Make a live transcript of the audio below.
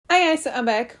Guys, so I'm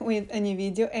back with a new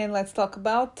video and let's talk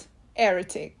about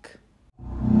Heretic.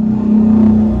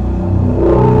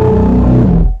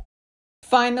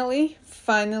 Finally,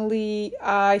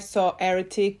 I saw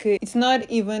Heretic. It's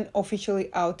not even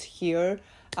officially out here.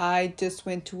 I just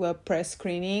went to a press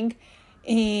screening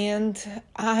and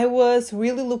I was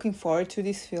really looking forward to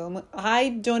this film. I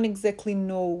don't exactly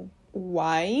know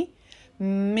why.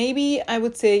 Maybe I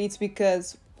would say it's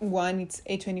because one, it's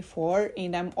A24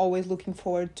 and I'm always looking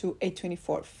forward to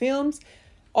A24 films.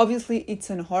 Obviously, it's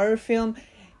an horror film,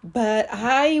 but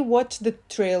I watched the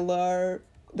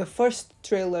first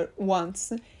trailer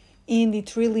once, and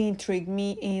it really intrigued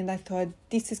me, and I thought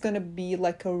this is gonna be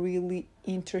like a really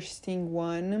interesting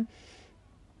one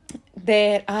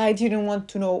that I didn't want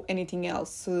to know anything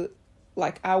else.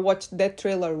 Like, I watched that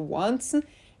trailer once,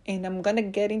 and I'm gonna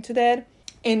get into that,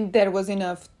 and that was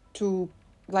enough to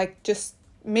just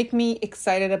make me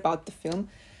excited about the film.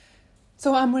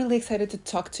 So I'm really excited to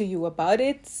talk to you about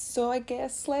it. So I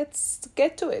guess let's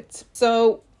get to it.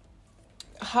 So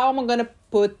how am I gonna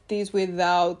put this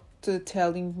without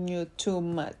telling you too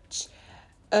much?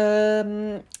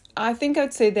 I think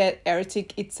I'd say that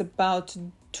Heretic, it's about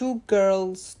two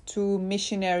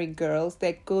missionary girls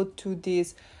that go to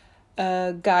this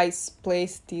guy's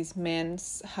place, this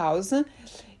man's house.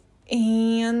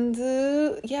 And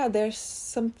there's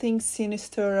something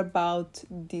sinister about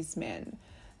this man.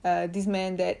 This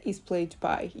man that is played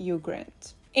by Hugh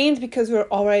Grant. And because we're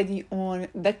already on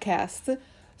the cast,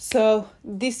 so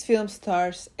this film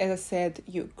stars, as I said,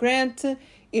 Hugh Grant.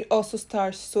 It also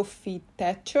stars Sophie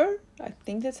Thatcher, I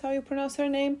think that's how you pronounce her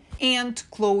name, and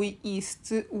Chloe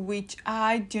East, which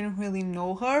I didn't really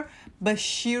know her, but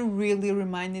she really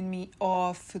reminded me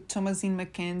of Thomasine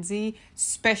McKenzie,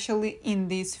 especially in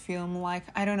this film. Like,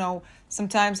 I don't know,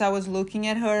 sometimes I was looking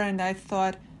at her and I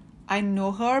thought, I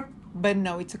know her, but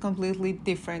no, it's a completely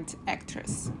different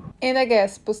actress. And I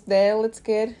guess, post that, let's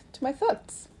get to my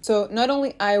thoughts. So not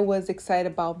only I was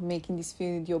excited about making this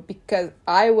video because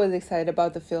I was excited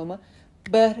about the film,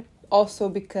 but also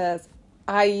because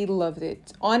I loved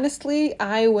it. Honestly,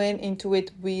 I went into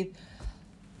it with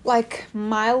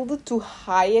mild to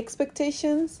high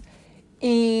expectations,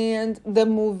 and the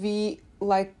movie,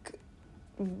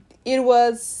 it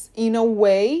was in a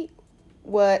way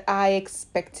what I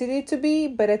expected it to be,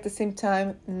 but at the same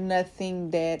time, nothing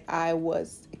that I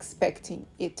was expecting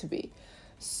it to be.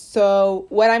 So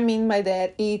what I mean by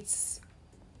that, it's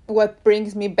what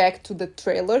brings me back to the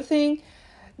trailer thing.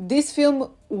 This film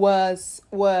was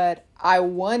what I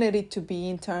wanted it to be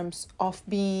in terms of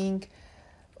being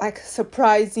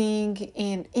surprising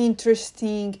and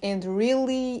interesting and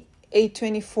really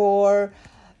A24,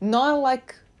 not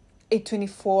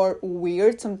A24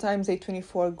 weird. Sometimes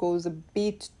A24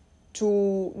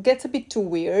 gets a bit too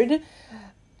weird.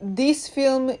 This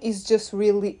film is just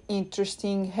really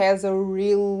interesting, has a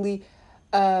really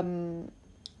a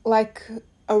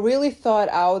really thought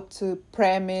out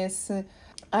premise.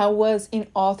 I was in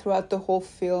awe throughout the whole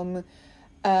film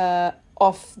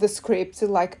of the script.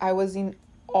 I was in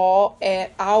awe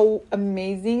at how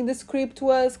amazing the script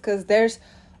was, because there's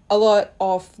a lot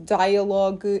of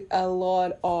dialogue, a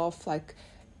lot of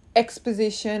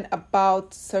exposition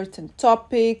about certain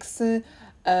topics,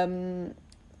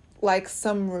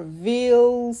 some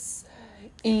reveals,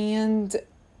 and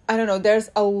I don't know, there's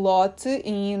a lot,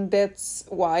 and that's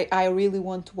why I really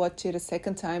want to watch it a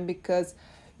second time, because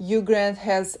Hugh Grant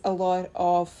has a lot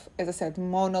of, as I said,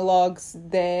 monologues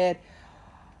that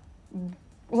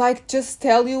just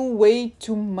tell you way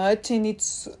too much, and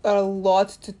it's a lot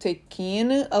to take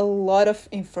in, a lot of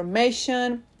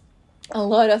information, a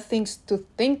lot of things to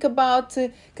think about,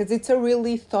 because it's a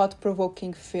really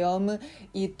thought-provoking film.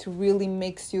 It really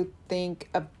makes you think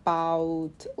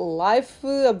about life,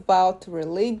 about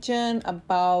religion,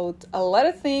 about a lot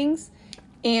of things,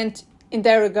 and in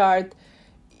that regard,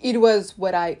 it was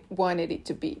what I wanted it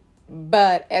to be.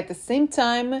 But at the same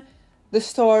time, the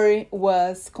story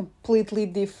was completely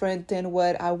different than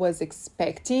what I was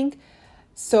expecting.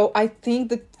 So I think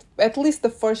that at least the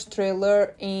first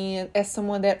trailer, and as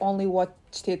someone that only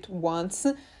watched it once,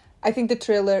 I think the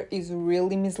trailer is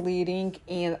really misleading,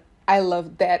 and I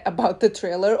love that about the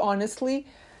trailer, honestly.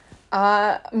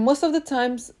 Most of the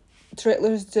times,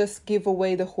 trailers just give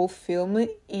away the whole film,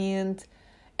 and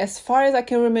as far as I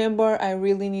can remember, I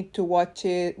really need to watch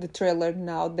the trailer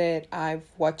now that I've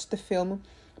watched the film.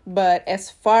 But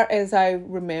as far as I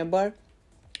remember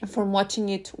from watching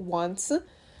it once,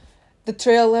 the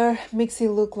trailer makes it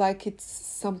look like it's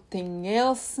something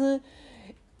else,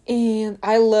 and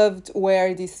I loved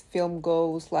where this film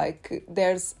goes.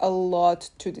 There's a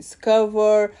lot to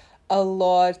discover, a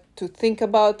lot to think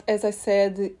about, as I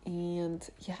said, and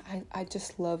yeah, I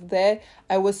just love that.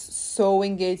 I was so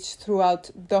engaged throughout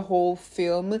the whole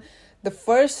film. The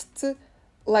first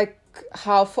like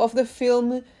half of the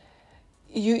film,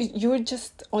 you're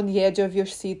just on the edge of your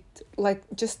seat, like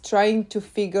just trying to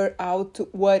figure out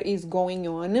what is going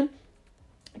on,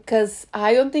 because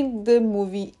I don't think the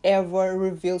movie ever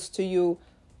reveals to you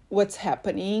what's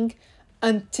happening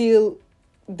until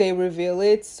they reveal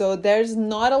it. So there's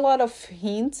not a lot of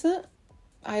hints.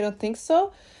 I don't think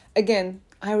so. Again,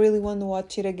 I really want to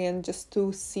watch it again just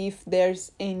to see if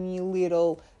there's any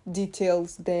little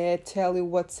details that tell you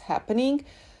what's happening.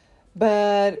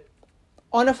 But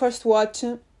on a first watch,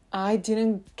 I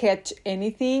didn't catch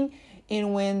anything.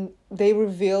 And when they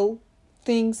reveal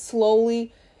things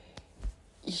slowly,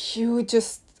 you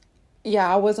just,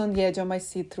 yeah, I was on the edge of my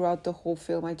seat throughout the whole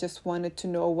film. I just wanted to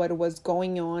know what was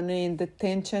going on, and the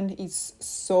tension is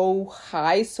so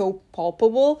high, so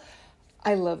palpable.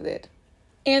 I loved it.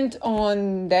 And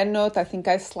on that note, I think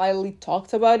I slightly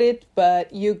talked about it,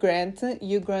 but Hugh Grant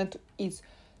is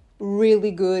really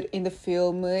good in the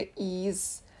film.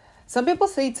 Some people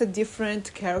say it's a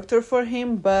different character for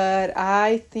him, but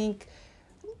I think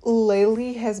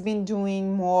lately has been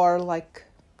doing more like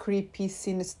creepy,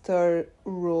 sinister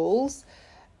roles,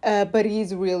 but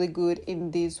he's really good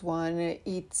in this one.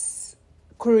 It's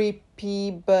creepy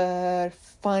but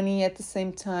funny at the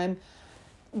same time.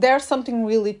 There's something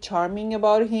really charming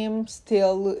about him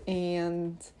still,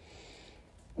 and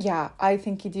yeah, I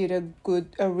think he did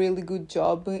a really good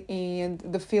job, and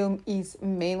the film is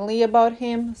mainly about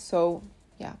him, so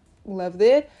yeah, loved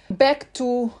it. Back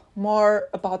to more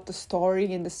about the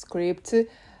story and the script.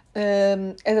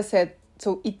 As I said,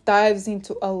 so it dives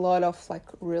into a lot of like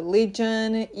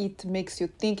religion. It makes you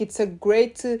think. It's a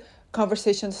great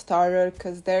conversation starter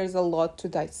because there's a lot to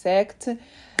dissect.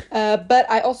 But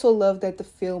I also love that the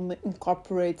film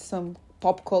incorporates some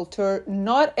pop culture.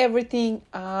 Not everything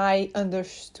I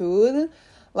understood.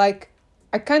 Like,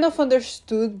 I kind of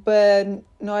understood, but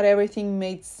not everything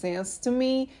made sense to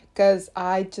me because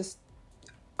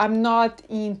I'm not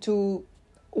into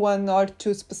one or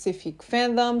two specific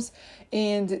fandoms,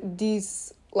 and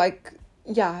this, like,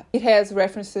 yeah, it has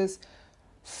references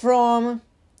from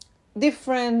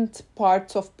different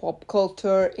parts of pop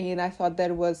culture, and I thought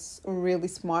that was really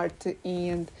smart,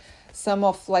 and some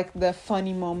of like the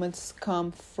funny moments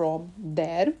come from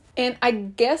that. And I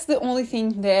guess the only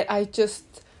thing that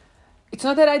it's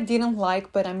not that I didn't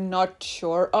like, but I'm not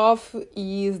sure of,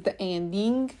 is the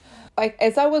ending. Like,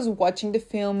 as I was watching the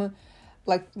film,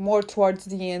 like more towards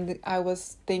the end, I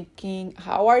was thinking,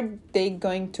 how are they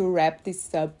going to wrap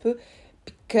this up?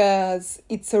 Because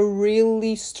it's a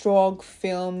really strong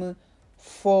film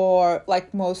for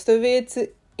like most of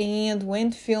it, and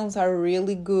when films are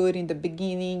really good in the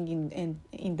beginning and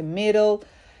in the middle,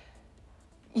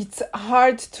 it's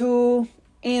hard to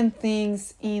end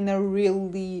things in a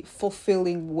really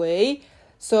fulfilling way.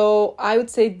 So I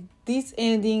would say this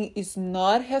ending is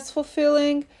not as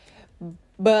fulfilling,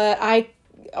 but I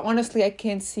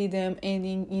can see them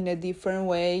ending in a different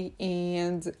way.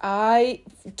 And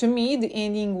to me, the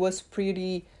ending was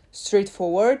pretty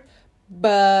straightforward,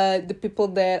 but the people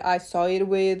that I saw it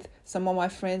with, some of my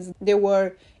friends, they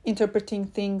were interpreting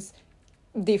things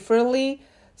differently.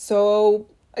 So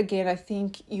again, I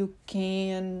think you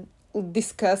can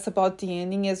discuss about the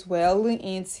ending as well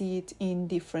and see it in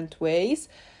different ways.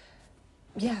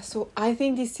 Yeah, so I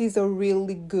think this is a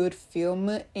really good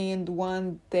film, and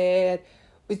one that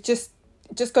was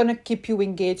just gonna keep you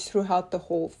engaged throughout the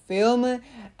whole film.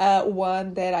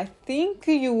 One that I think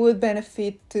you would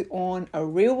benefit on a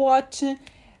rewatch.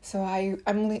 So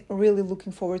I'm really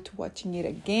looking forward to watching it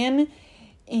again.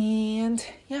 And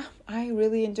yeah, I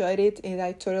really enjoyed it, and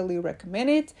I totally recommend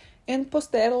it. And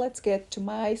post that, let's get to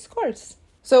my scores.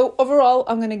 So overall,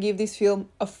 I'm gonna give this film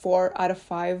a 4 out of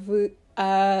 5.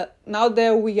 Now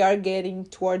that we are getting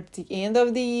towards the end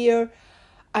of the year,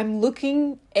 I'm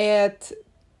looking at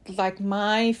like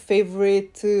my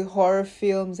favorite horror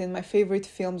films and my favorite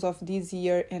films of this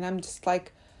year, and I'm just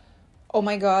like, oh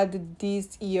my god,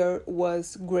 this year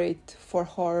was great for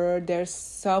horror.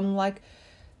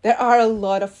 There are a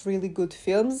lot of really good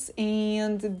films,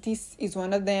 and this is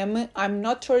one of them. I'm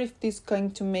not sure if this is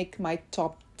going to make my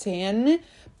top 10,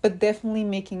 but definitely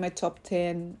making my top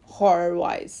 10 horror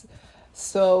wise.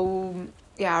 So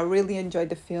yeah, I really enjoyed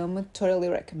the film. Totally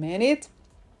recommend it.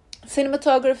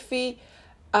 Cinematography,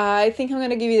 I think I'm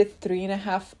gonna give it a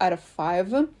 3.5 out of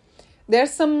 5.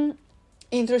 There's some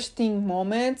interesting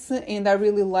moments, and I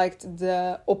really liked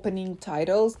the opening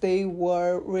titles. They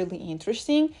were really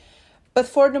interesting, But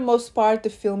for the most part, the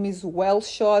film is well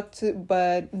shot,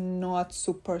 but not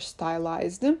super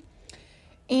stylized.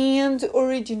 And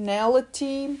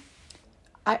originality,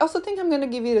 I also think I'm gonna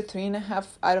give it a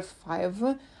 3.5 out of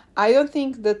 5. I don't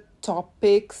think the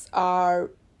topics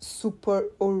are super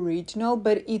original,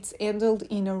 but it's handled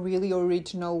in a really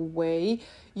original way.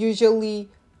 Usually,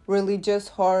 religious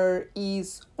horror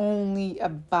is only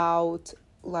about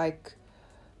like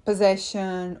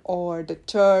possession or the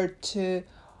church.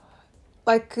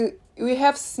 We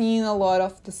have seen a lot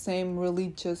of the same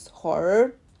religious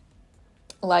horror,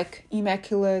 like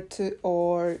Immaculate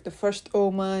or The First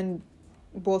Omen,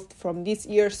 both from this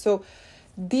year. So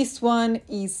this one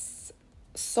is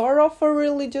sort of a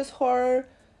religious horror,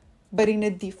 but in a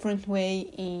different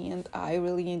way, and I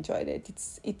really enjoyed it.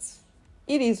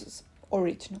 It is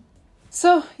original.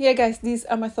 So yeah, guys, these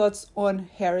are my thoughts on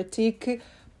Heretic.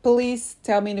 Please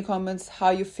tell me in the comments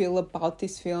how you feel about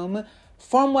this film.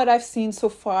 From what I've seen so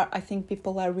far, I think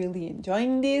people are really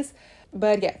enjoying this.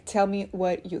 But yeah, tell me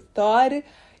what you thought.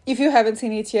 If you haven't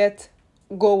seen it yet,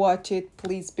 go watch it,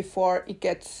 please, before it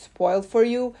gets spoiled for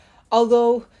you.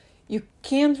 Although you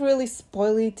can't really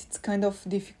spoil it, it's kind of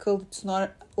difficult. It's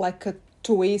not like a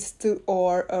twist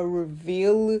or a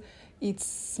reveal.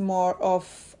 It's more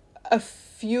of a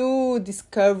few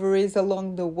discoveries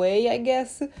along the way, I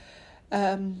guess.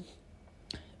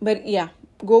 But yeah,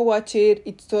 go watch it.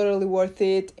 It's totally worth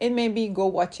it. And maybe go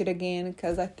watch it again,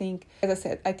 because I think, as I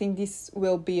said, I think this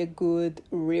will be a good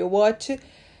rewatch.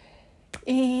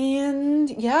 And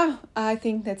yeah, I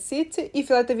think that's it. If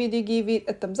you liked the video, give it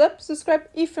a thumbs up, subscribe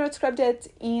if you're not subscribed yet,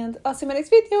 and I'll see you in my next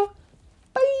video.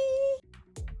 Bye!